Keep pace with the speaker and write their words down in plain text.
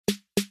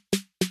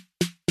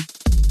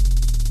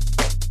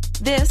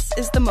This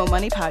is the Mo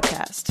Money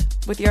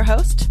Podcast with your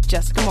host,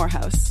 Jessica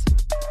Morehouse.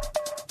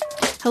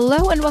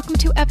 Hello and welcome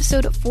to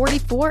episode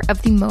 44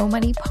 of the Mo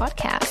Money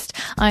Podcast.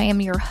 I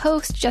am your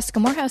host, Jessica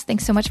Morehouse.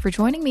 Thanks so much for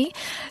joining me.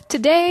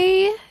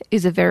 Today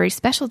is a very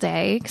special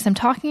day because I'm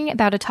talking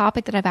about a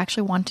topic that I've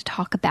actually wanted to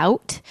talk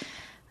about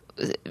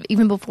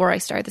even before I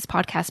started this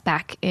podcast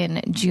back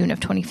in June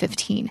of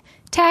 2015.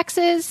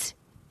 Taxes.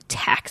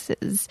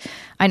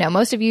 I know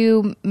most of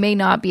you may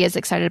not be as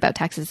excited about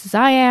taxes as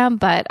I am,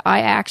 but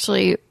I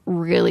actually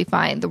really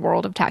find the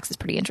world of taxes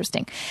pretty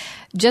interesting.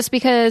 Just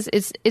because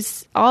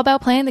it's all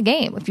about playing the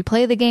game. If you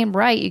play the game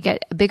right, you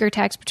get a bigger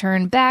tax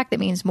return back. That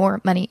means more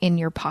money in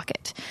your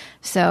pocket.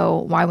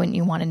 So why wouldn't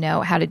you want to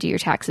know how to do your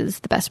taxes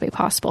the best way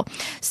possible?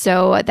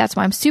 So that's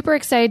why I'm super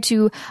excited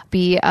to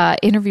be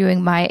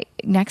interviewing my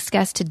next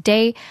guest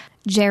today,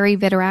 Gerry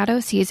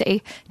Vittoratos. He is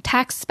a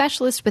tax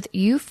specialist with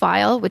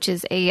UFile, which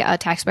is a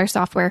taxpayer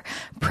software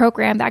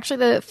program.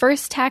 Actually, the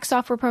first tax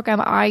software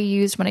program I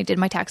used when I did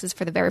my taxes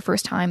for the very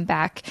first time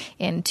back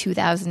in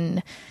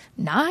 2010,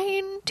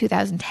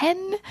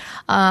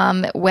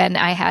 when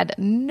I had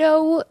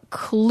no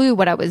clue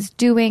what I was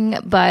doing,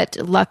 but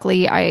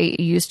luckily I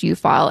used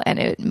UFile and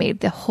it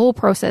made the whole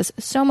process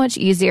so much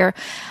easier.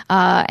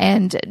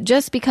 And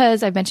just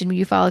because I've mentioned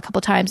UFile a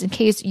couple times, in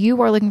case you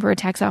are looking for a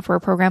tax software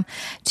program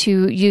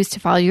to use to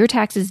file your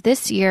taxes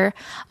this year,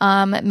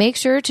 make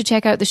sure to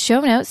check out the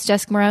show notes,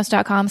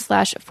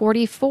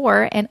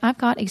 jessicamorehouse.com/44, and I've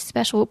got a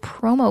special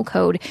promo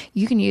code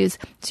you can use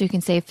so you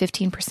can save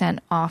 15%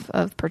 off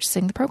of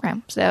purchasing the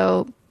program.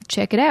 So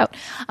check it out.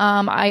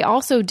 I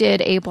also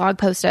did a blog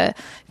post a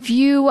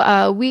few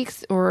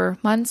weeks or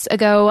months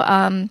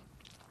ago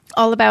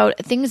all about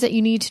things that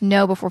you need to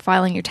know before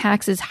filing your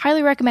taxes.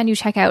 Highly recommend you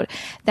check out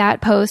that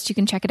post. You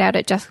can check it out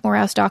at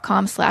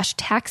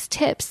jessicamorehouse.com/tax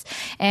tips.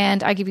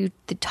 And I give you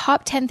the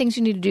top 10 things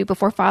you need to do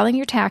before filing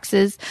your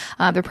taxes.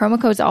 The promo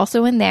code is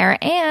also in there,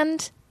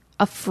 and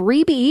a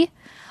freebie.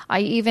 I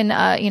even,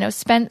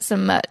 spent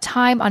some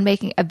time on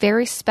making a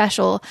very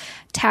special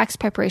tax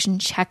preparation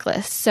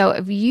checklist. So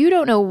if you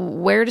don't know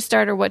where to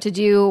start or what to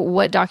do,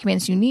 what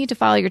documents you need to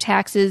file your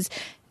taxes,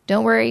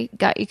 don't worry,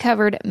 got you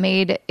covered.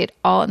 Made it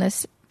all in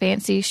this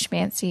fancy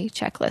schmancy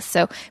checklist.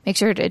 So make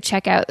sure to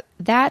check out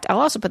that. I'll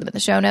also put them in the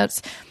show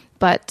notes.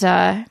 But,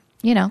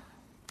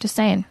 just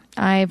saying,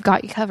 I've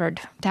got you covered.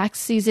 Tax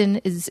season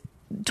is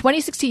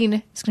 2016.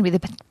 It's going to be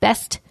the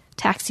best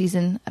tax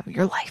season of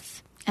your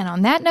life. And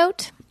on that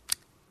note,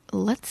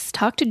 let's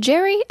talk to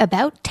Gerry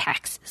about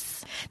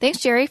taxes. Thanks,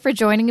 Gerry, for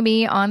joining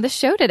me on the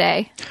show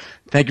today.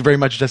 Thank you very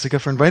much, Jessica,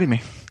 for inviting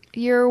me.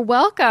 You're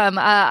welcome.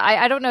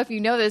 I don't know if you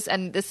know this,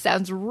 and this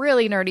sounds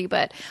really nerdy,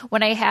 but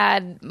when I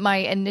had my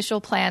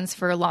initial plans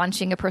for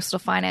launching a personal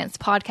finance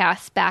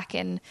podcast back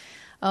in,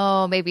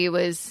 maybe it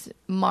was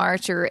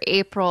March or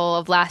April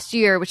of last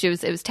year, which it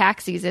was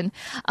tax season.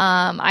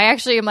 I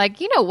actually am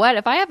like, you know what?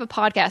 If I have a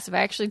podcast, if I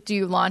actually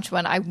do launch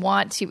one, I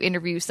want to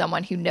interview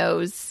someone who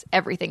knows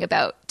everything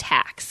about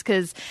tax,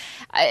 because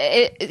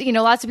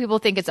lots of people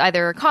think it's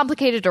either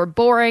complicated or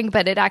boring,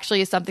 but it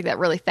actually is something that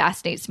really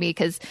fascinates me,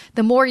 because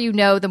the more you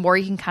know, the more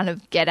you can kind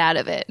of get out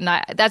of it. And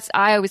I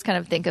always kind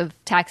of think of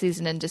tax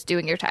season and just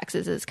doing your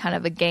taxes as kind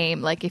of a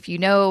game. Like if you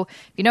know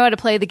how to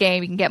play the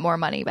game, you can get more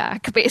money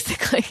back,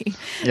 basically.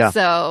 Yeah.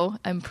 So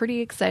I'm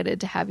pretty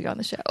excited to have you on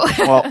the show.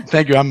 Well,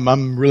 thank you.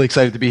 I'm really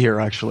excited to be here,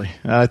 actually,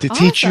 to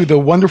teach you the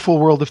wonderful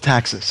world of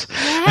taxes.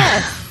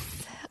 Yes,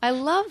 I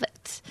love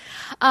it.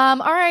 All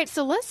right,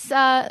 so let's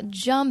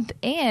jump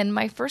in.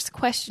 My first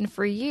question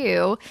for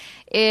you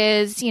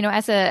is,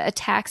 as a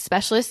tax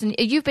specialist, and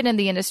you've been in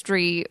the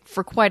industry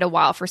for quite a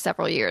while, for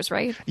several years,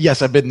 right?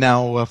 Yes, I've been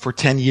now for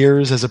 10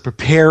 years as a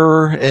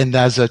preparer and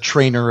as a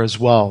trainer as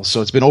well.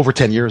 So it's been over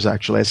 10 years,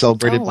 actually. I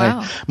celebrated my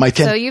 10th. So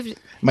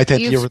my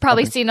 10th year. You've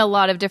probably seen a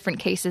lot of different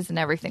cases and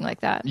everything like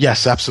that.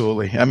 Yes,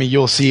 absolutely. I mean,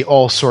 you'll see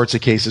all sorts of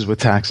cases with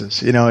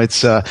taxes.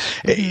 It's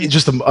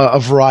just a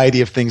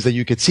variety of things that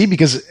you could see,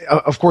 because,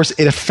 of course,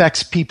 it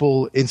affects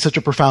people in such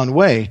a profound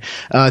way.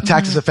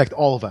 Taxes affect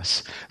all of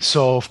us.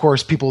 So, of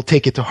course, people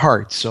take it to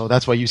heart. So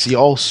that's why you see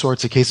all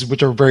sorts of cases,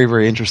 which are very,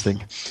 very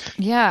interesting.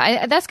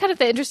 Yeah, that's kind of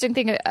the interesting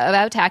thing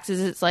about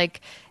taxes. It's like,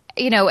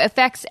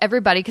 affects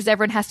everybody because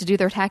everyone has to do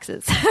their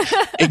taxes.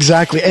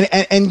 Exactly.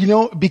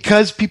 And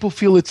because people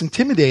feel it's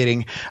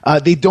intimidating,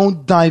 they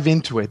don't dive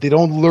into it. They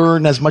don't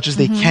learn as much as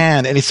they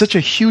can. And it's such a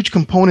huge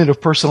component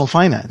of personal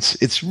finance.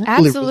 It's really,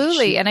 absolutely.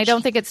 Really, and I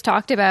don't think it's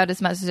talked about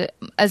as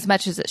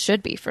much as it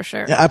should be, for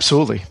sure. Yeah,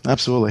 absolutely.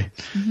 Absolutely.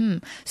 Mm-hmm.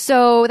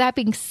 So that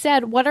being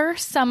said, what are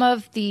some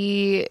of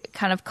the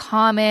kind of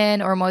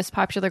common or most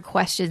popular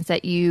questions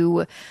that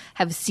you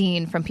have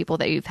seen from people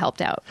that you've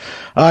helped out?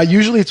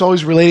 Usually it's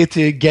always related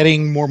to getting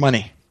more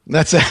money.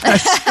 Yeah,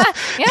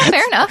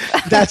 fair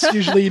enough. That's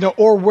usually,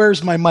 or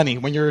where's my money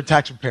when you're a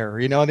tax preparer,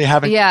 and they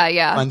haven't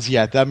funds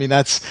yet. I mean,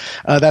 that's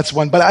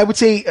one. But I would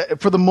say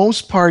for the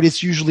most part,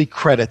 it's usually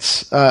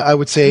credits. I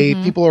would say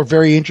people are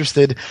very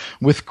interested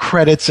with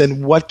credits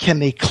and what can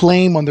they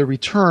claim on their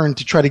return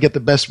to try to get the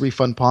best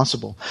refund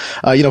possible.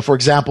 For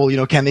example,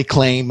 can they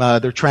claim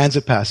their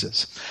transit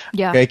passes?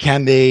 Yeah. Okay,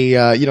 can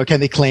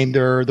they claim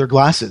their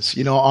glasses,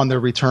 on their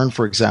return,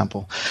 for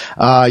example?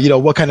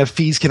 What kind of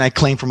fees can I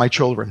claim for my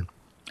children?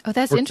 Oh,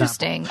 that's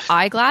interesting.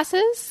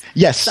 Eyeglasses?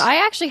 Yes. So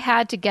I actually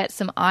had to get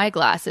some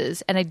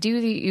eyeglasses, and I do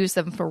use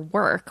them for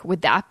work.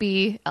 Would that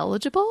be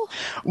eligible?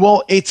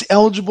 Well, it's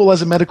eligible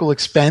as a medical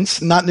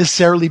expense, not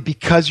necessarily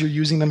because you're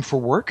using them for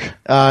work.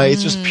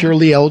 It's just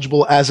purely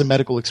eligible as a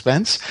medical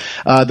expense,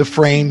 the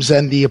frames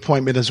and the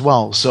appointment as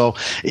well. So,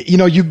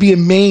 you'd be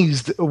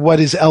amazed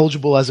what is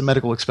eligible as a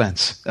medical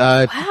expense.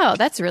 Wow,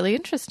 that's really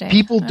interesting.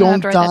 People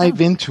don't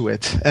dive into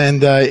it,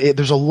 and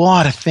there's a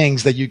lot of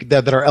things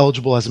that are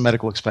eligible as a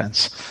medical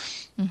expense.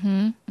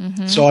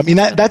 So I mean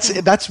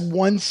that's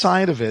one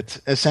side of it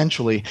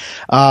essentially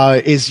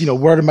is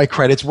what are my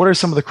credits? What are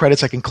some of the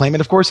credits I can claim? And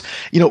of course,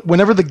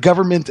 whenever the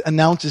government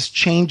announces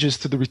changes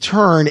to the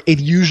return, it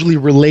usually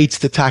relates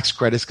to tax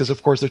credits because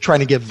of course they're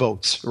trying to get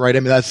votes, right? I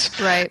mean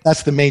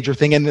that's the major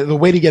thing. And the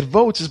way to get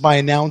votes is by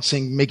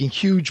making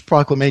huge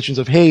proclamations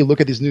of, hey,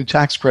 look at this new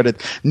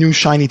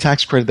shiny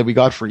tax credit that we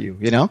got for you,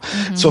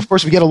 So of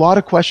course we get a lot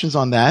of questions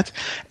on that.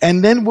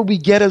 And then what we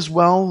get as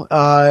well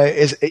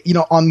is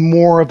on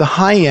more of the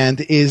high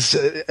end is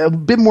a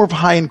bit more of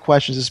high-end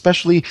questions,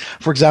 especially,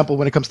 for example,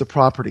 when it comes to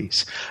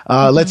properties.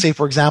 Let's say,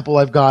 for example,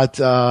 I've got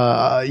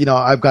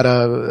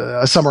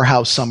a summer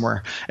house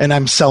somewhere and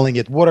I'm selling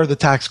it. What are the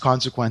tax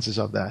consequences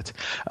of that?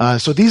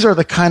 So these are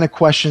the kind of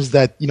questions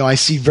that, I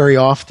see very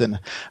often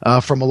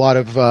from a lot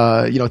of,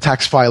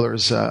 tax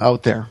filers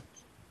out there.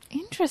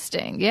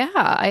 Interesting. Yeah.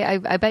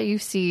 I bet you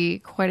see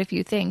quite a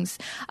few things.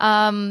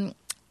 Kind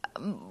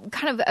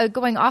of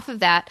going off of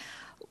that,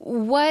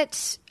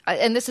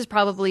 and this is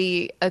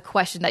probably a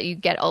question that you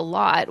get a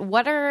lot.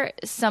 What are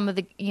some of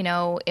the,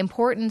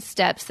 important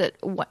steps that,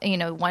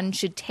 one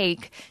should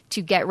take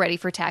to get ready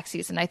for tax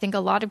season? I think a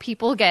lot of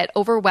people get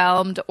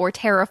overwhelmed or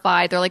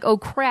terrified. They're like, oh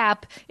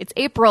crap, it's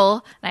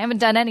April and I haven't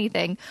done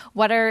anything.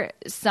 What are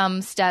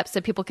some steps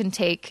that people can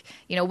take,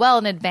 well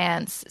in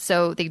advance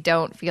so they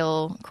don't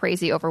feel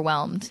crazy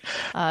overwhelmed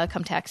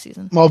come tax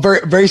season? Well, very,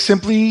 very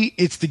simply,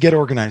 it's to get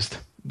organized.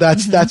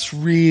 That's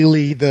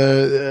really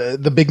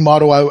the big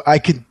motto I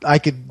could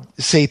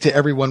say to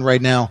everyone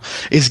right now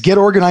is get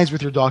organized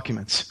with your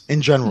documents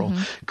in general.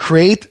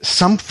 Create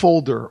some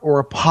folder or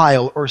a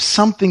pile or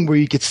something where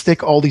you could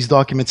stick all these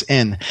documents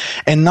in,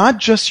 and not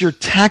just your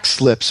tax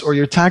slips or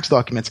your tax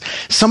documents.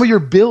 Some of your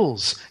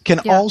bills can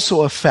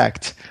also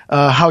affect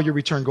how your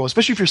return goes,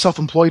 especially if you're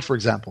self-employed, for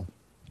example.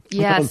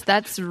 Yes,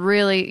 that's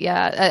really,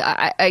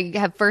 I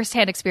have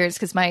firsthand experience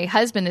because my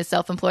husband is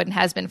self-employed and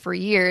has been for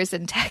years,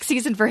 and tax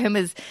season for him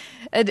is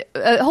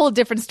a whole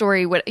different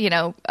story,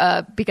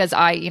 because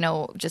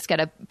I, just get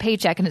a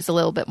paycheck and it's a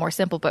little bit more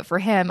simple. But for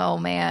him, oh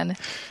man,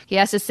 he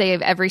has to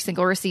save every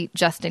single receipt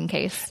just in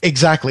case.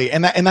 Exactly.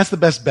 And that's the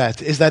best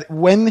bet is that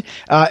when,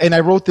 and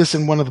I wrote this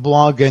in one of the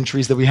blog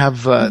entries that we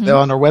have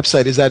on our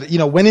website, is that,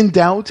 when in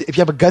doubt, if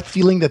you have a gut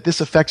feeling that this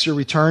affects your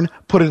return,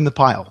 put it in the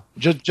pile.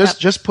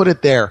 Just put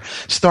it there.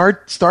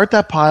 Start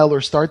that pile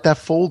or start that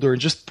folder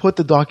and just put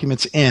the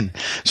documents in.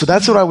 So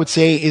that's what I would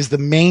say is the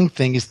main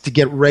thing is to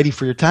get ready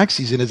for your tax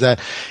season is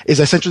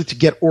essentially to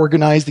get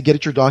organized, to get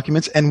at your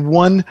documents. And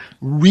one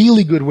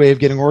really good way of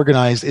getting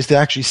organized is to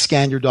actually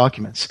scan your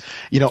documents.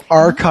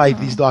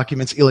 Archive these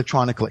documents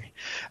electronically.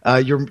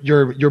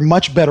 You're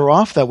much better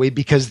off that way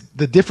because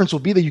the difference will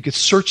be that you could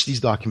search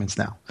these documents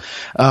now.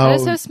 That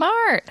is so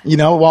smart.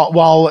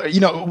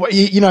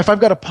 If I've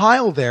got a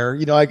pile there,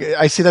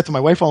 I say that to my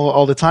wife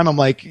all the time. I'm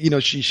like,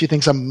 she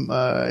thinks I'm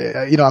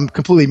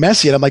completely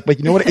messy, and I'm like, but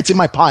you know what? It's in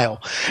my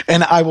pile,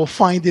 and I will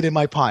find it in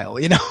my pile,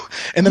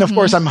 And then of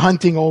course I'm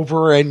hunting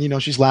over,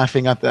 and she's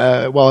laughing at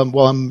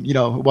while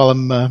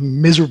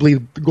I'm miserably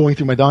going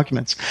through my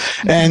documents,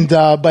 and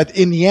but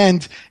in the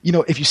end,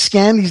 if you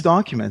scan these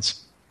documents,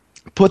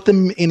 put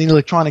them in an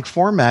electronic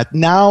format,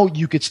 now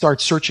you could start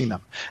searching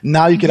them.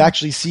 Now you could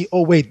actually see,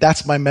 oh, wait,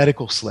 that's my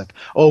medical slip.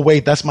 Oh,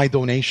 wait, that's my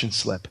donation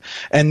slip.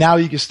 And now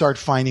you can start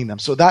finding them.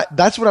 So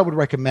that's what I would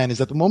recommend is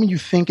that the moment you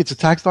think it's a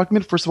tax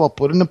document, first of all,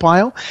 put it in a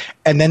pile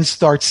and then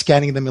start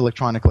scanning them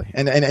electronically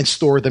and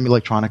store them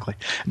electronically.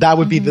 That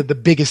would be the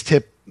biggest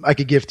tip I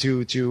could give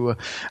to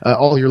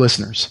all your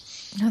listeners.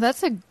 No,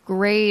 that's a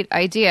great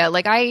idea.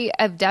 Like I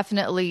have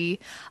definitely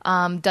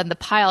done the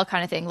pile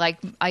kind of thing. Like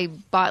I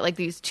bought like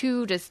these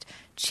two just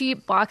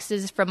cheap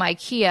boxes from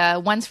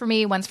IKEA. One's for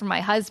me, one's for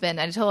my husband.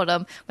 I told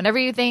him, whenever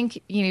you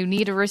think you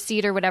need a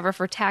receipt or whatever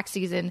for tax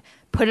season,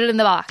 put it in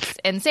the box.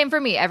 And same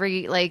for me.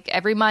 Every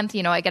month,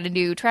 I get a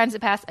new transit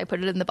pass. I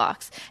put it in the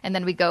box, and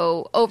then we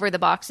go over the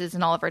boxes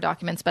and all of our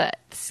documents. But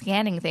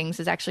scanning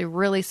things is actually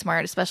really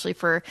smart, especially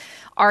for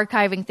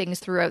archiving things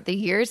throughout the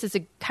years. It's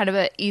a kind of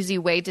an easy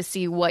way to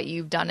see what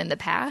you've done in the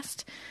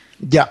past.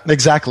 Yeah,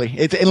 exactly.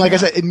 And like I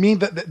said, it means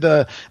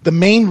that the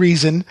main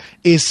reason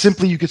is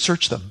simply you could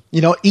search them.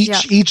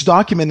 Each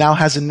document now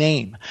has a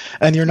name,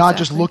 and you're not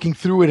just looking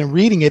through it and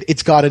reading it.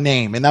 It's got a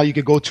name, and now you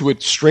could go to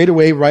it straight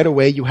away, right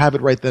away. You have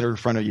it right there in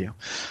front of you.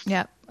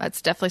 Yeah.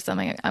 That's definitely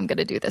something I'm going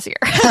to do this year.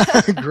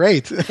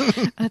 Great.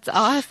 That's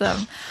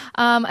awesome.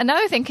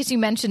 Another thing, because you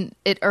mentioned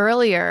it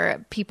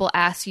earlier, people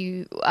ask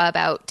you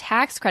about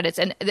tax credits,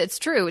 and it's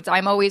true.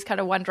 I'm always kind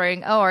of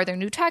wondering, are there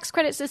new tax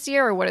credits this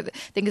year, or what are the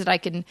things that I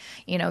can,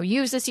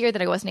 use this year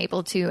that I wasn't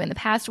able to in the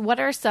past? What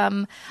are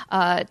some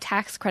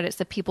tax credits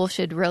that people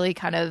should really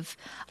kind of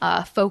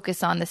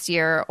focus on this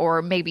year,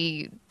 or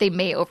maybe they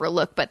may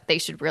overlook, but they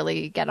should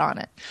really get on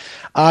it?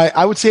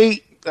 I would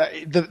say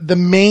the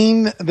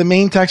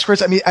main tax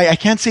credits. I mean, I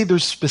can't say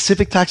there's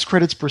specific tax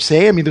credits per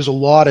se. I mean, there's a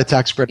lot of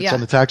tax credits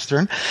on the tax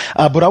return.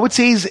 But I would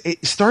say is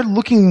start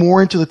looking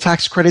more into the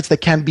tax credits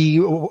that can be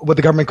what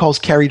the government calls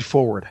carried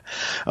forward.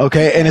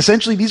 Okay. And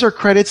essentially these are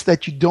credits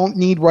that you don't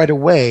need right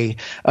away,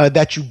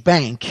 that you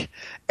bank,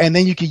 and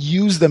then you can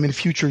use them in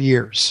future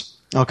years.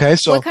 Okay,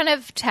 so what kind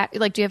of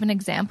do you have an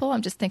example?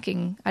 I'm just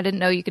thinking, I didn't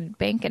know you could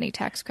bank any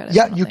tax credits.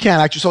 Yeah, you can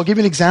actually. So I'll give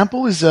you an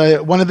example. Is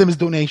one of them is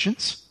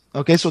donations.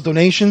 Okay, so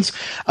donations,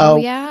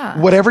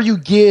 whatever you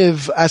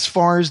give as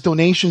far as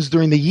donations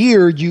during the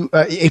year,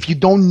 if you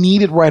don't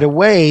need it right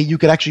away, you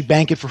could actually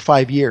bank it for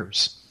 5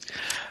 years.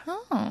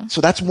 Oh. So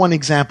that's one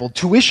example.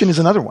 Tuition is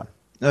another one.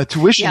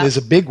 Tuition is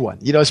a big one,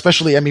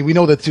 especially, I mean, we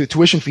know that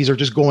tuition fees are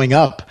just going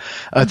up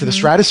to the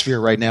stratosphere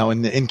right now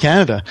in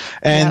Canada.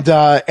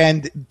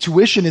 And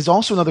tuition is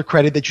also another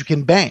credit that you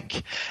can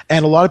bank.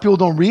 And a lot of people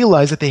don't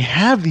realize that they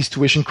have these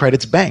tuition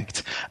credits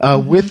banked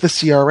with the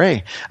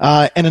CRA.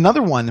 And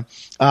another one,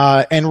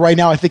 and right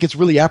now I think it's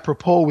really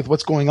apropos with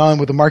what's going on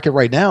with the market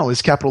right now,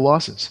 is capital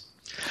losses.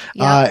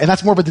 And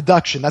that's more of a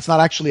deduction. That's not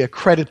actually a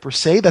credit per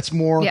se. That's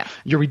more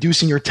you're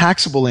reducing your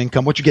taxable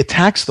income, what you get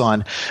taxed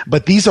on.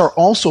 But these are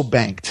also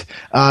banked.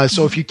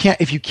 So if you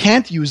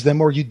can't use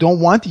them or you don't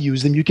want to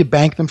use them, you could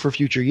bank them for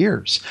future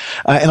years.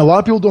 And a lot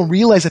of people don't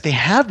realize that they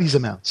have these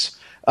amounts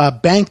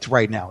banked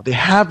right now. They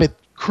have it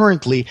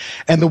currently,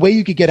 and the way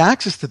you could get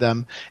access to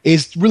them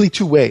is really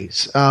two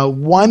ways.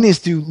 One is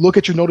to look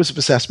at your notice of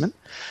assessment,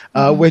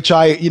 which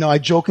I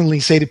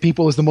jokingly say to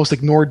people is the most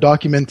ignored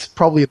document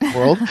probably in the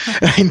world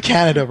in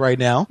Canada right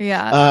now.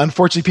 Yeah.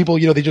 Unfortunately, people,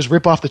 they just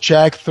rip off the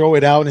check, throw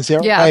it out, and say,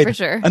 "All right, for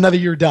sure. Another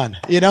year done."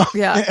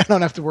 I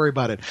don't have to worry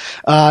about it.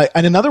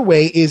 And another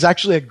way is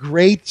actually a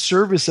great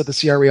service that the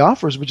CRA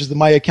offers, which is the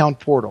My Account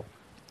portal.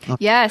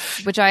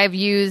 Yes, which I have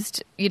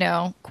used,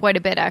 quite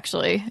a bit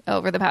actually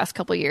over the past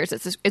couple of years.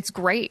 It's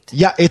great.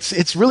 Yeah,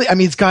 it's really, I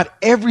mean, it's got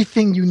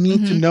everything you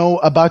need to know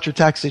about your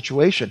tax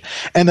situation.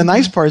 And the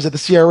nice part is that the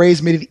CRA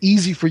has made it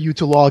easy for you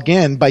to log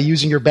in by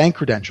using your bank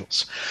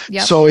credentials.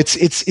 Yep. So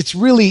it's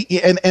really,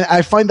 and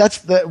I find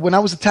when I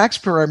was a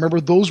taxpayer, I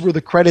remember those were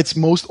the credits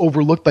most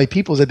overlooked by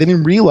people, is that they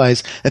didn't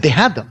realize that they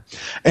had them.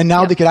 And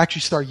now they could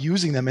actually start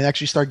using them and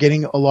actually start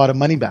getting a lot of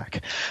money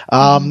back.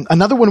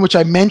 Another one, which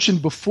I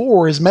mentioned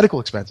before, is medical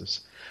expenses.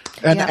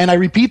 And I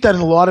repeat that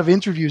in a lot of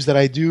interviews that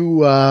I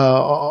do,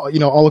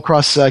 all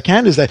across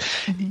Canada, is that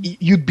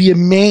you'd be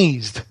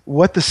amazed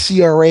what the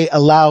CRA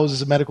allows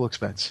as a medical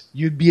expense.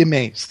 You'd be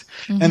amazed.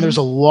 And there's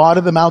a lot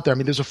of them out there. I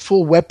mean, there's a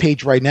full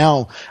webpage right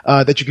now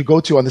that you could go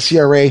to on the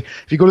CRA.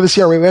 If you go to the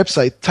CRA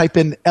website, type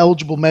in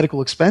eligible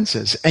medical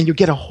expenses, and you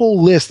get a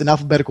whole list in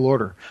alphabetical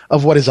order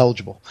of what is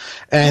eligible.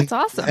 And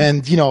that's awesome.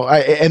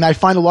 And I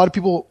find a lot of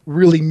people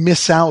really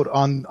miss out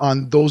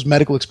on those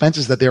medical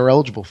expenses that they are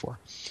eligible for.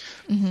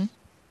 Mm-hmm.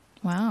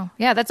 Wow.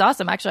 Yeah, that's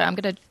awesome. Actually, I'm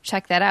going to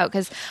check that out,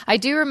 because I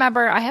do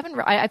remember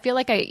I feel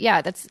like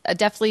that's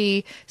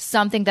definitely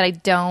something that I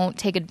don't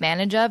take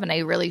advantage of, and I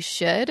really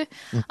should.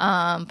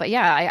 But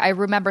yeah, I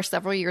remember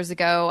several years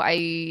ago,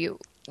 I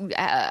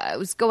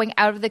was going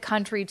out of the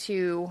country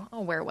to,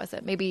 where was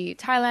it? Maybe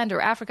Thailand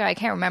or Africa. I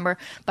can't remember,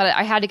 but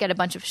I had to get a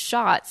bunch of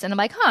shots, and I'm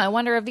like, I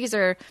wonder if these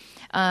are,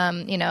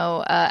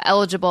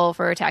 eligible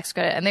for a tax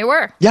credit. And they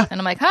were. Yeah.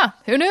 And I'm like,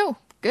 who knew?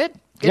 Good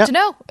to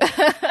know.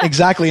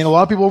 Exactly. And a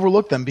lot of people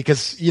overlook them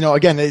because,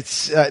 again,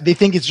 it's they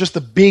think it's just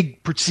the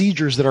big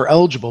procedures that are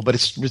eligible, but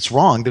it's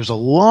wrong. There's a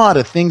lot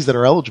of things that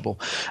are eligible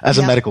as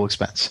a medical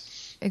expense.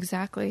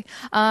 Exactly.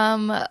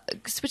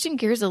 Switching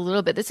gears a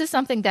little bit, this is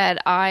something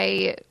that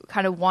I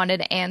kind of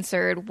wanted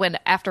answered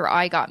after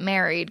I got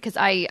married, because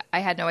I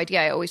had no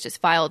idea. I always just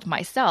filed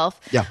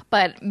myself. Yeah.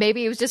 But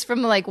maybe it was just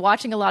from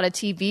watching a lot of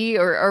TV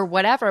or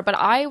whatever. But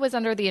I was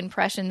under the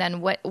impression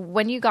then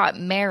when you got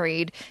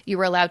married, you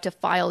were allowed to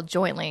file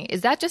jointly.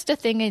 Is that just a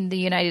thing in the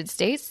United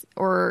States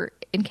or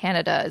in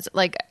Canada?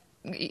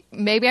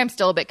 Maybe I'm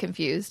still a bit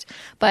confused.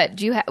 But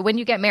when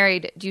you get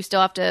married, do you still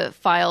have to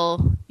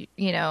file,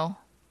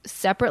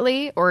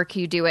 separately, or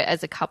can you do it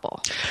as a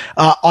couple?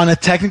 On a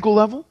technical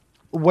level,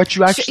 what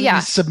you actually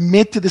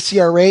submit to the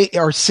CRA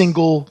are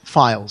single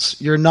files.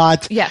 You're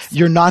not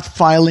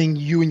filing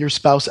you and your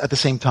spouse at the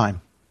same time.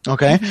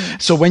 Okay.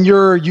 So when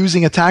you're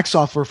using a tax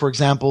software, for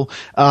example,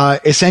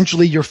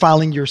 essentially you're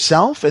filing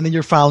yourself and then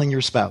you're filing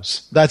your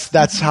spouse.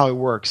 That's how it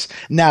works.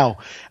 Now,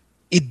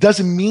 it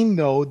doesn't mean,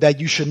 though, that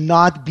you should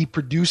not be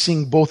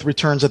producing both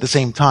returns at the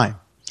same time.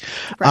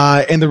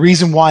 Right. And the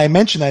reason why I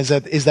mention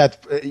that is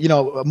that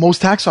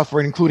most tax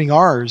software, including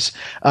ours,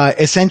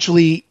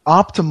 essentially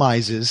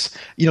optimizes,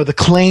 the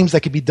claims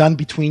that could be done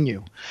between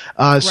you.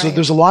 So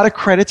there's a lot of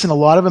credits and a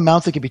lot of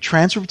amounts that can be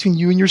transferred between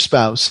you and your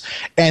spouse.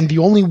 And the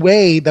only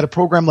way that a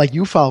program like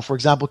UFile, for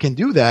example, can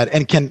do that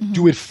and can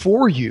do it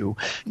for you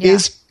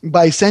is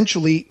by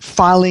essentially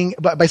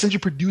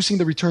producing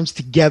the returns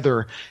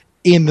together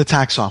in the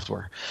tax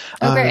software.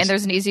 Okay, and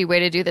there's an easy way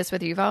to do this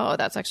with UFile. Oh,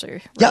 that's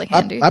actually really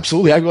handy.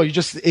 Absolutely.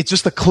 It's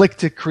just a click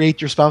to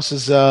create your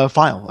spouse's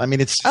file. I mean,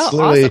 it's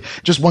literally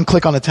just one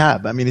click on a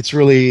tab. I mean, it's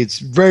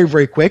very,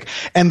 very quick.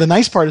 And the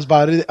nice part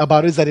about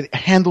it is that it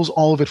handles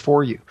all of it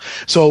for you.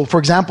 So, for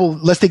example,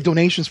 let's take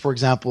donations, for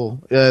example,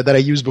 that I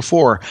used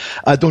before.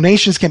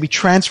 Donations can be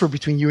transferred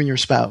between you and your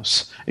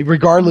spouse,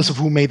 regardless of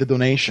who made the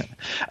donation.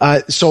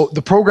 So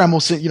the program will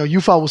say,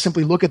 UFile will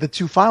simply look at the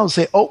two files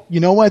and say, oh, you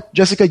know what,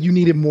 Jessica, you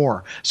needed more.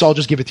 So I'll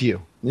just give it to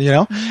you,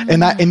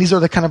 and these are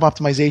the kind of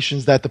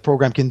optimizations that the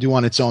program can do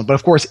on its own. But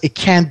of course, it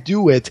can't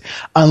do it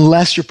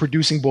unless you're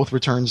producing both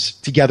returns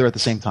together at the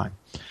same time.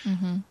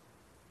 Mm-hmm.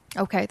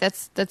 Okay,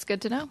 that's good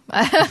to know.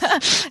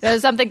 That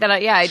was something that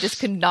I just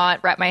could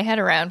not wrap my head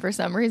around for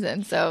some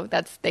reason. So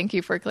thank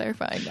you for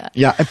clarifying that.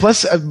 Yeah, and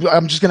plus,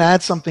 I'm just going to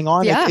add something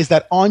on it, is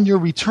that on your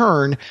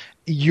return,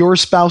 your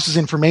spouse's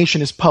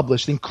information is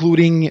published,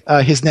 including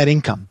his net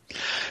income.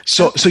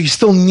 So you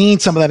still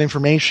need some of that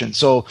information.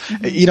 So,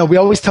 we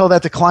always tell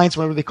that to clients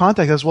whenever they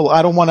contact us. Well,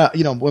 I don't want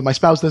to, what my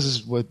spouse does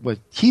is what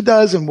he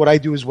does, and what I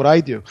do is what I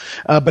do.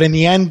 But in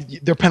the end,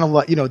 they're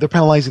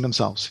penalizing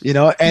themselves,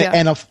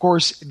 and of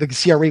course the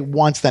CRA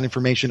wants that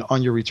information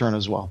on your return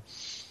as well.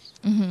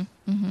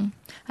 Mm-hmm. Mm-hmm.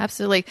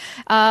 Absolutely.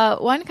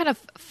 One kind of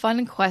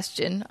fun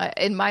question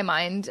in my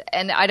mind,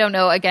 and I don't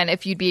know, again,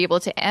 if you'd be able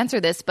to answer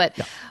this, but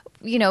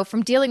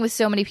from dealing with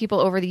so many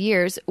people over the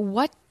years,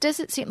 what does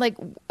it seem like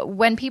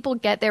when people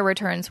get their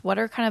returns, what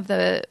are kind of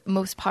the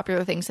most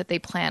popular things that they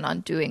plan on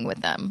doing with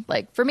them?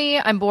 Like for me,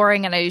 I'm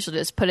boring and I usually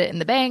just put it in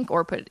the bank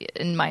or put it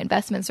in my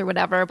investments or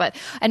whatever.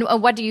 And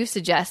what do you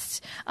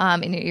suggest,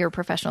 in your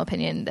professional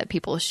opinion, that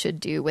people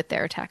should do with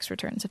their tax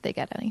returns if they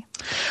get any?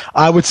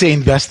 I would say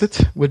invest it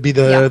would be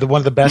the one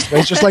of the best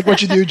ways, just like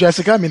what you do,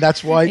 Jessica. I mean,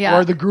 that's why you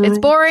are the guru. It's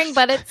boring,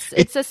 but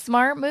it's a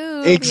smart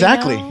move.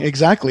 Exactly. And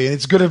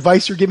it's good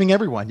advice you're giving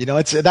everyone.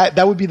 It's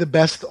that would be the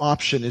best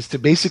option, is to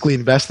basically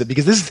invest it,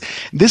 because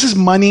this is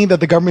money that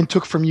the government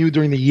took from you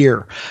during the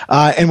year.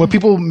 And what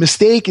people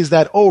mistake is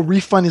that,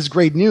 refund is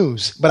great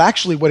news, but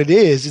actually what it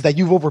is that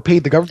you've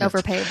overpaid the government.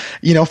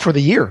 For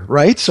the year,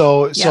 right?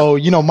 So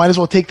might as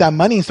well take that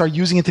money and start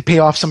using it to pay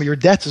off some of your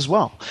debts as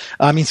well.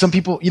 I mean, some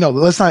people,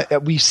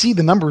 we see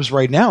the numbers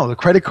right now. The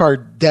credit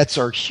card debts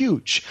are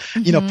huge.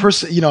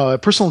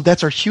 Personal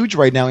debts are huge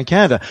right now in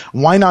Canada.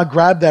 Why not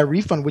grab that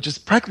refund, which is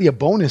practically a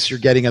bonus you're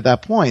getting at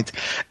that point,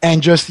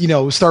 and just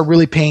start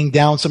really paying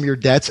down some of your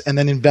debts and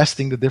then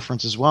investing the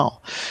difference as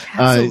well.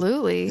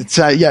 Absolutely.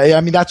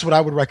 I mean, that's what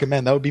I would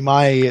recommend. Now,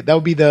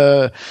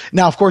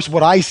 of course,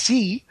 what I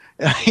see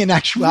in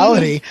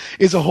actuality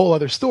is a whole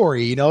other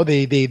story.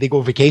 They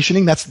go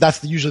vacationing.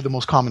 That's usually the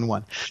most common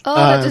one.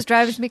 That just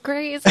drives me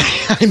crazy.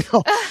 I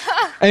know.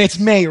 And it's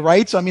May,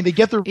 right? So, I mean, they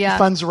get their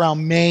refunds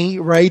around May,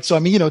 right? So, I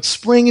mean,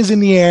 spring is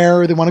in the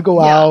air. They want to go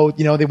out,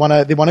 they want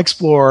to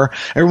explore.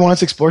 Everyone wants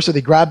to explore. So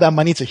they grab that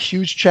money. It's a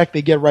huge check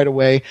they get right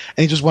away. And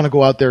they just want to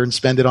go out there and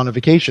spend it on a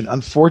vacation.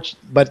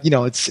 But,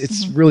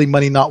 it's really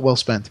money not well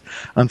spent,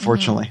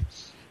 unfortunately. Mm-hmm.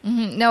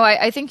 Mm-hmm. No,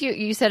 I think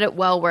you said it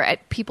well, where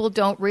people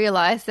don't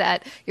realize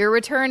that your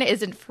return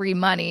isn't free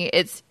money.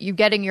 It's you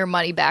getting your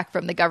money back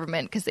from the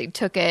government because they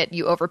took it.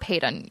 You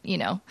overpaid on,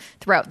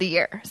 throughout the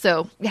year.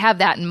 So have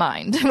that in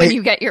mind when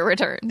you get your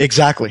return.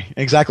 Exactly.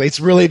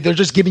 It's really, they're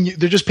just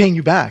paying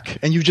you back,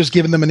 and you've just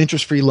given them an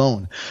interest-free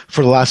loan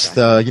for the last,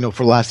 for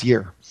the last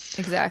year.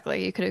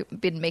 Exactly. You could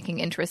have been making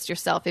interest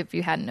yourself if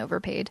you hadn't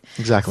overpaid.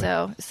 Exactly.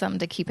 So something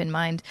to keep in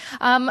mind.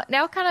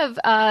 Now kind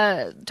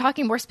of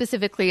talking more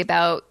specifically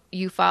about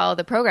UFile,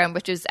 the program,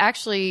 which is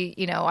actually,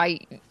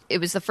 it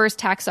was the first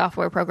tax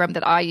software program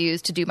that I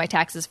used to do my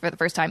taxes for the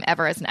first time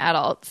ever as an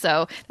adult.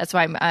 So that's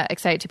why I'm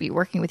excited to be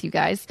working with you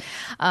guys.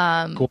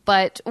 Cool.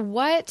 But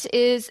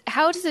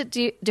how does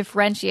it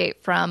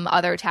differentiate from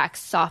other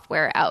tax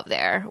software out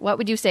there? What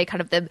would you say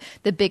kind of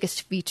the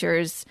biggest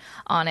features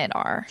on it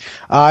are?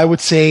 I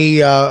would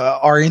say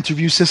our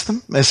interview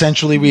system.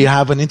 Essentially, we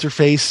have an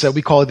interface.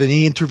 We call it an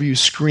interview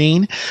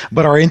screen,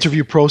 but our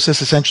interview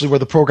process, essentially, where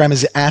the program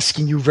is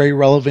asking you very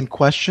relevant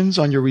questions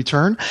on your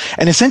return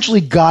and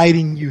essentially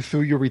guiding you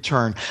through your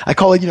return. I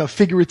call it,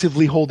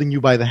 figuratively holding you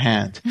by the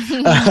hand.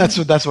 That's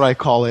what I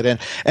call it.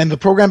 And the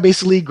program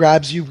basically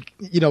grabs you,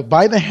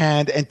 by the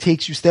hand and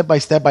takes you step by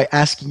step by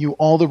asking you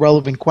all the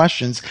relevant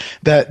questions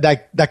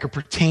that could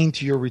pertain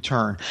to your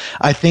return.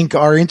 I think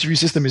our interview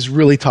system is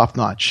really top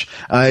notch.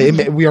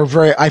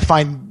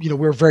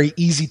 We're very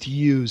easy to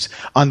use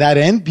on that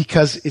end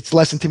because it's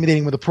less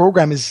intimidating when the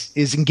program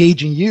is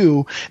engaging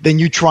you than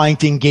you trying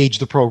to engage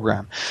the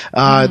program.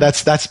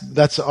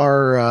 That's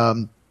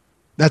our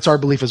That's our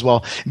belief as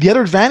well. The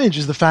other advantage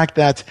is the fact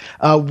that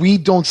we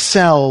don't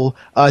sell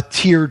a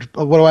tiered,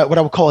 what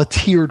I would call a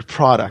tiered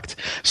product.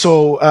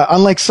 So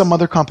unlike some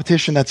other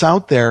competition that's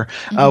out there,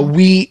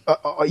 we,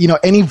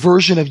 any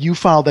version of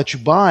UFile that you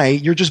buy,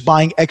 you're just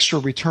buying extra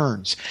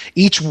returns.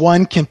 Each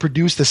one can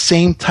produce the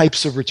same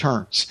types of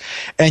returns,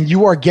 and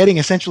you are getting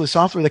essentially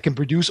software that can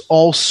produce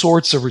all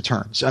sorts of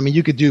returns. I mean,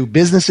 you could do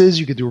businesses,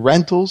 you could do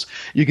rentals,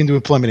 you can do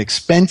employment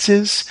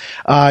expenses,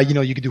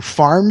 you could do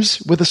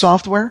farms with the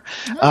software.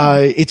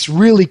 It's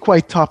really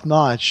quite top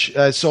notch.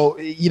 So,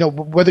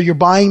 whether you're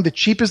buying the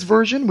cheapest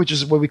version, which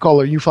is what we call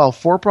our UFile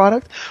 4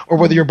 product, or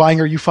whether you're buying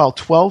our UFile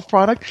 12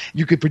 product,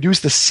 you could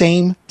produce the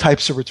same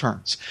types of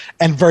returns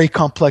and very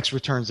complex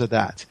returns at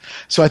that.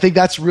 So I think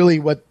that's really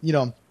what,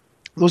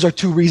 those are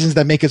two reasons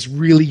that make us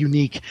really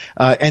unique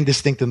and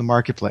distinct in the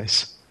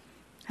marketplace.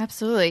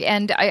 Absolutely.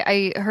 And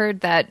I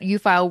heard that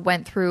UFile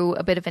went through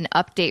a bit of an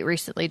update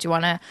recently. Do you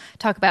want to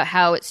talk about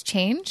how it's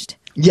changed?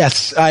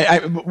 Yes.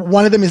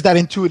 One of them is that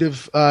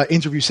intuitive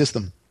interview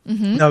system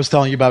that I was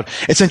telling you about.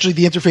 Essentially,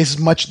 the interface is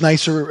much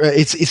nicer.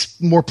 It's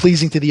more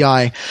pleasing to the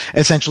eye,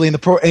 essentially, and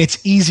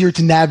it's easier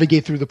to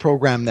navigate through the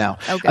program now.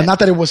 Okay. Not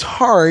that it was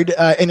hard,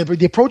 and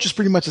the approach is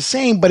pretty much the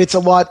same, but it's a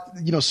lot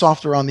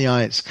softer on the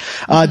eyes.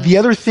 The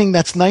other thing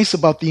that's nice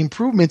about the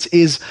improvements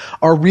is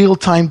our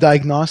real-time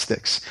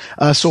diagnostics.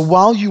 So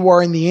while you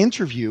are in the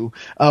interview,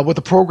 what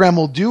the program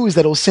will do is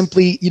that it will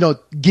simply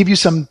give you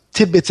some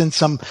tidbits and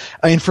some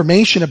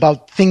information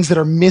about things that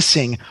are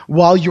missing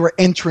while you're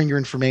entering your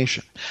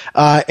information.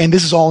 And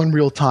this is all in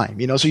real time,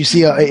 so you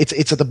see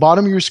it's at the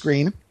bottom of your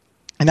screen.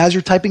 And as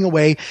you're typing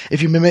away,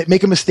 if you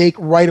make a mistake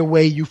right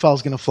away, UFile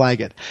is going to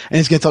flag it. And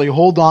it's going to tell you,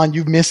 hold on,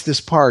 you've missed this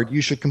part.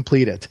 You should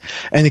complete it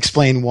and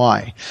explain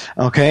why.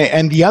 Okay.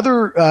 And the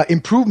other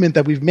improvement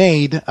that we've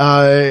made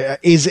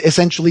is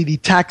essentially the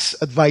tax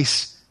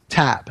advice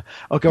tab,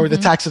 okay, or the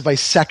tax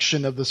advice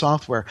section of the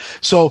software.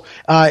 So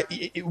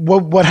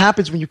what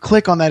happens when you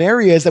click on that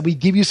area is that we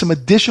give you some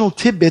additional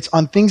tidbits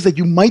on things that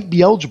you might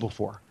be eligible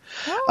for.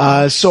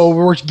 So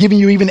we're giving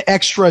you even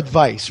extra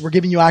advice. We're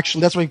giving you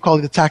that's why we call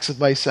it the tax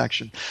advice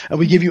section. And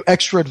we give you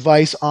extra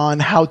advice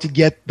on how to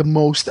get the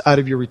most out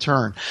of your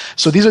return.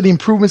 So these are the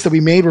improvements that we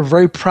made. We're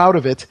very proud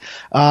of it.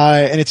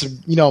 And it's,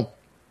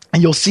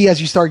 and you'll see as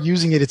you start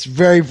using it, it's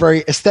very,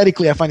 very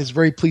aesthetically, I find it's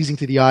very pleasing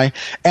to the eye.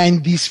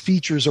 And these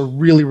features are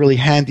really, really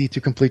handy to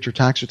complete your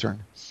tax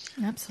return.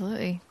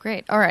 Absolutely.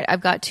 Great. All right.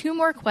 I've got two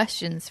more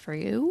questions for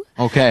you.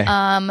 Okay.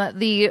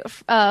 The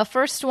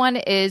first one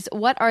is,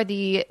 what are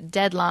the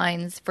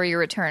deadlines for your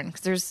return?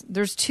 Because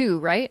there's two,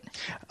 right?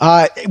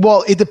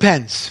 Well, it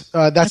depends.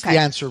 That's the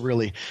answer,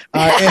 really.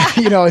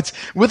 It's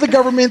with the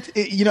government,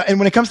 and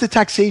when it comes to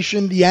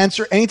taxation, the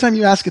answer, anytime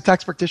you ask a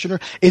tax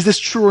practitioner, is this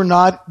true or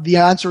not? The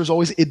answer is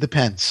always, it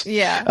depends.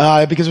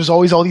 Yeah. Because there's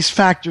always all these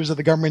factors that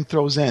the government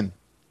throws in.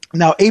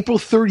 Now, April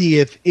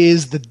 30th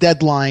is the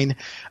deadline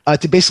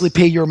to basically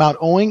pay your amount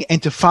owing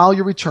and to file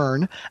your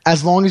return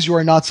as long as you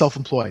are not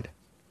self-employed.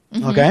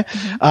 Okay?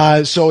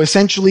 So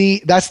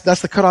essentially, that's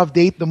the cutoff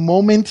date. The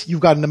moment you've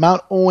got an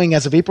amount owing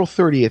as of April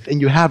 30th and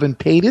you haven't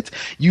paid it,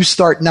 you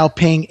start now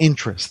paying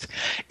interest.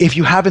 If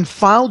you haven't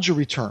filed your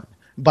return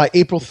by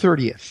April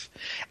 30th,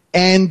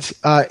 and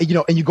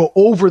you go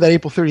over that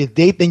April 30th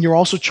date, then you're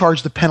also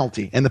charged the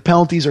penalty, and the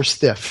penalties are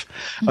stiff.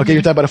 Okay,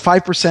 you're talking about a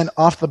 5%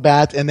 off the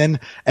bat, and then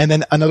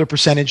another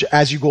percentage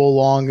as you go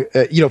along,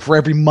 for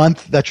every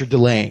month that you're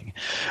delaying.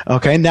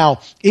 Okay,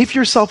 now if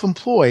you're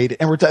self-employed,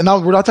 and we're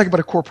not talking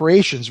about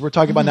corporations, we're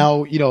talking about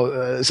now,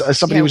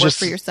 somebody who's work just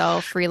for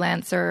yourself,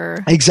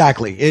 freelancer.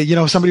 Exactly.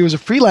 Somebody who's a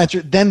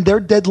freelancer, then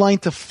their deadline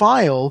to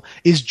file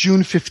is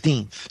June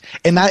 15th,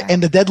 and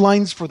the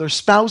deadlines for their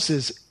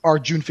spouses are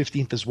June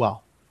 15th as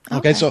well.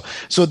 Okay, so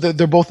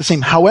they're both the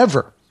same.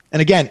 However, and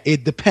again,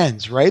 it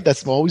depends, right?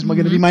 That's always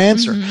going to be my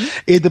answer.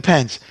 It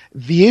depends.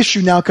 The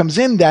issue now comes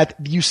in that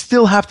you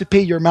still have to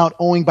pay your amount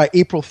owing by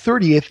April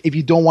 30th if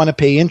you don't want to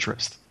pay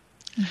interest.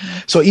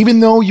 So even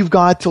though you've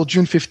got till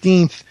June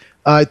 15th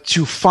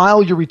to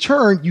file your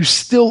return, you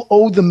still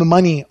owe them the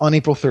money on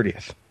April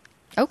 30th.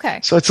 Okay.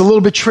 So it's a little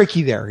bit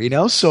tricky there,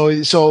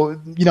 So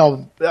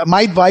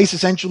my advice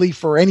essentially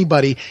for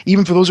anybody,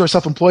 even for those who are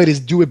self-employed, is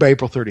do it by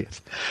April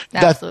 30th.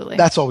 Absolutely.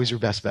 That's always your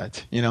best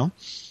bet,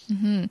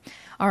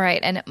 All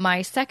right. And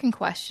my second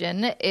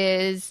question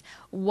is,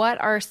 what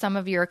are some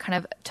of your kind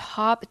of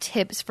top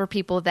tips for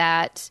people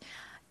that,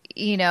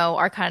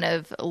 are kind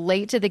of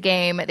late to the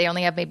game? They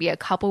only have maybe a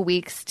couple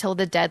weeks till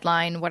the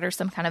deadline. What are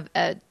some kind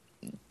of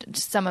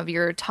some of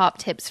your top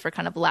tips for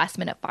kind of last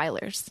minute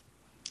filers?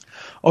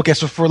 Okay,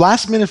 so for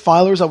last-minute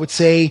filers, I would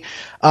say,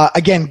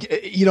 again,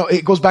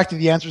 it goes back to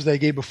the answers that I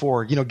gave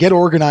before. Get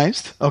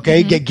organized,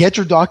 okay? Get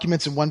your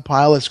documents in one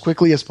pile as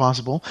quickly as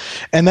possible.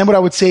 And then what I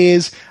would say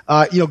is,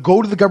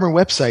 go to the government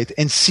website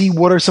and see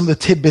what are some of the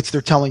tidbits they're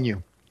telling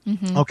you.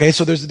 Okay,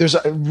 so there's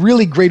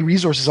really great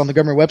resources on the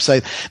government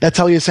website that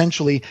tell you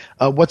essentially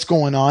what's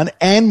going on,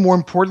 and more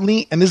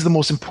importantly, and this is the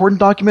most important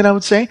document I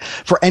would say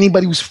for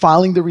anybody who's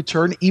filing the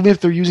return, even if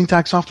they're using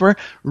tax software,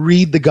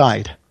 read the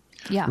guide.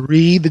 Yeah.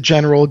 Read the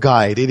general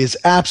guide. It is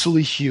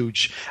absolutely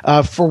huge.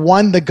 For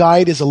one, the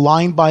guide is a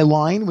line by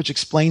line, which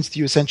explains to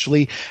you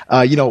essentially,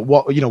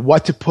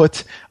 what to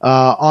put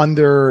on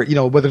their,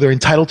 whether they're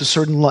entitled to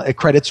certain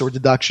credits or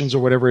deductions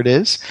or whatever it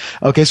is.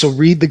 Okay, so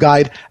read the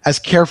guide as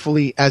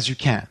carefully as you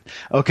can.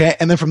 Okay,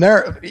 and then from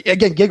there,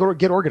 again,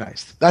 get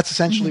organized. That's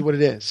essentially what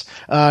it is.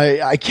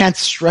 I can't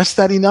stress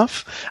that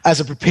enough. As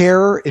a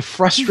preparer, it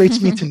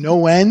frustrates me to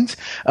no end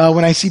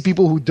when I see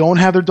people who don't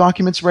have their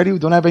documents ready, who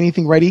don't have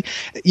anything ready.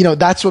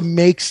 That's what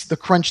makes the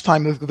crunch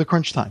time the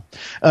crunch time,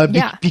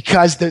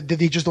 because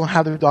they just don't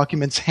have their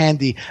documents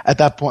handy at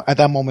that point, at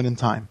that moment in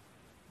time.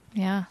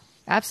 Yeah.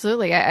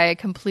 Absolutely. I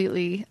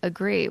completely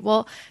agree.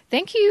 Well,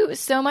 thank you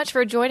so much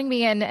for joining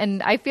me.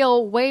 And I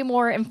feel way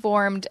more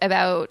informed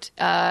about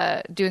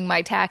doing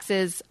my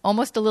taxes,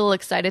 almost a little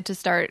excited to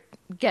start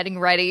getting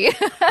ready.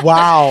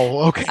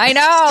 Wow. Okay. I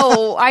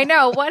know.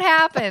 What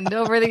happened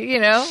over the,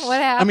 what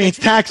happened? I mean, it's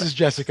taxes,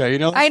 Jessica, I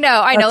know.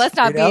 Let's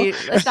not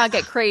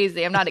get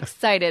crazy. I'm not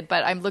excited,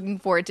 but I'm looking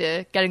forward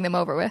to getting them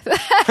over with.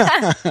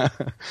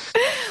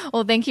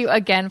 Well, thank you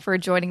again for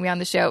joining me on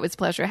the show. It was a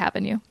pleasure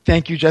having you.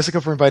 Thank you,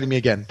 Jessica, for inviting me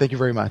again. Thank you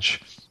very much.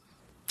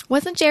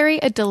 Wasn't Gerry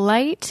a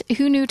delight?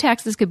 Who knew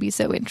taxes could be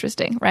so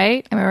interesting,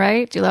 right? Am I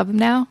right? Do you love them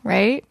now,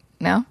 right?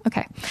 No?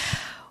 Okay.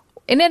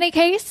 In any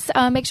case,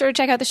 make sure to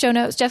check out the show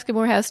notes,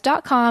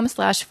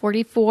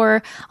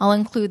 jessicamorehouse.com/44. I'll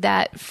include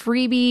that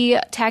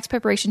freebie tax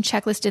preparation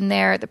checklist in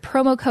there, the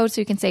promo code so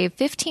you can save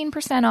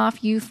 15%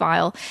 off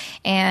UFile.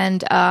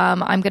 And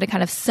I'm going to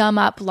kind of sum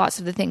up lots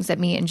of the things that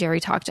me and Gerry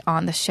talked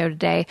on the show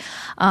today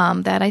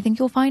that I think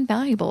you'll find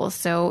valuable.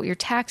 So your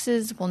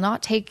taxes will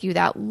not take you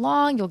that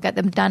long. You'll get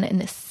them done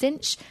in a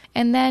cinch,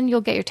 and then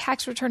you'll get your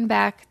tax return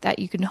back that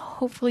you can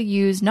hopefully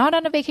use not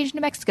on a vacation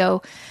to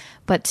Mexico,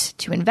 but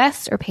to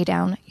invest or pay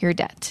down your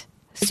debt.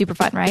 Super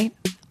fun, right?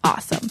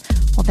 Awesome.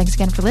 Well, thanks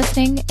again for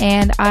listening,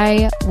 and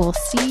I will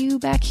see you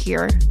back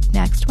here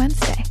next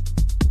Wednesday.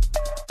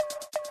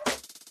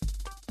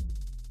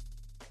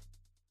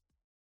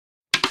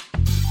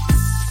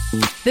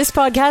 This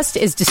podcast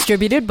is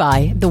distributed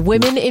by the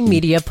Women in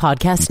Media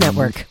Podcast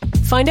Network.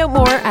 Find out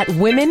more at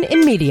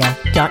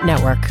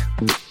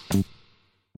womeninmedia.network.